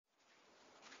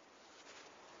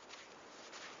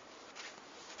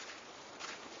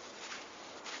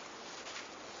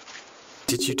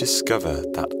Did you discover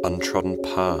that untrodden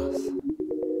path?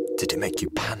 Did it make you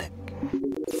panic,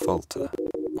 falter,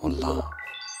 or laugh?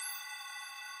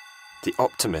 The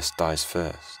optimist dies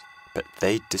first, but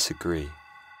they disagree.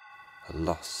 A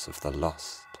loss of the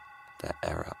lost, their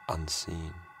error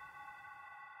unseen.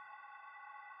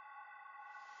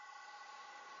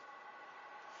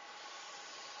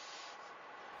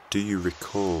 Do you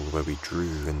recall where we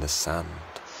drew in the sand?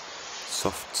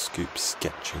 Soft scoops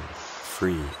sketching,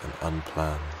 free and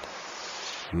unplanned.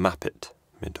 Map it,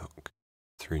 mid-hook,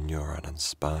 through neuron and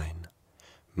spine.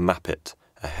 Map it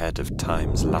ahead of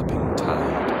time's lapping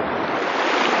tide.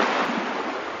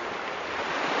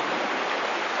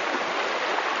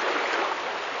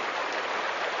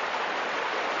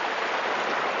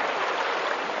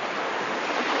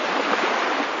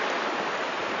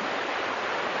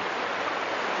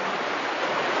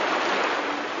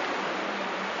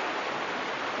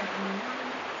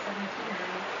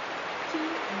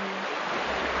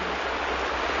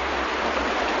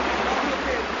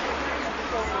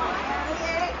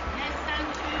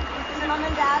 Mom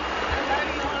and Dad.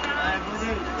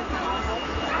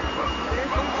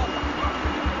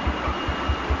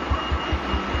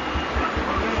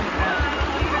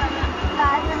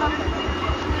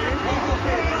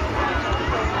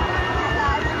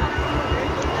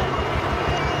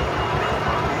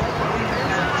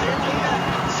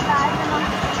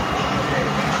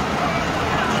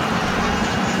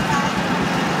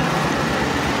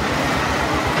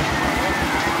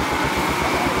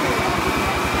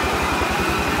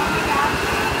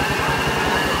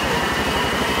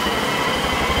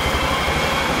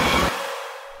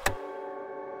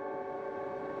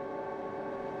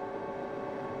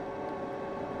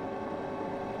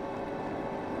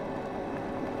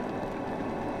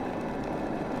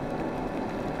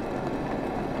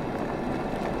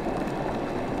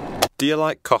 Do you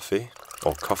like coffee,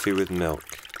 or coffee with milk?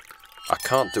 I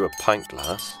can't do a pint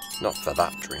glass, not for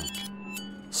that drink.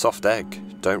 Soft egg,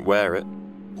 don't wear it.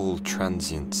 All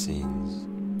transient scenes,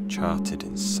 charted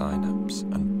in synapse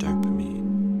and dopamine.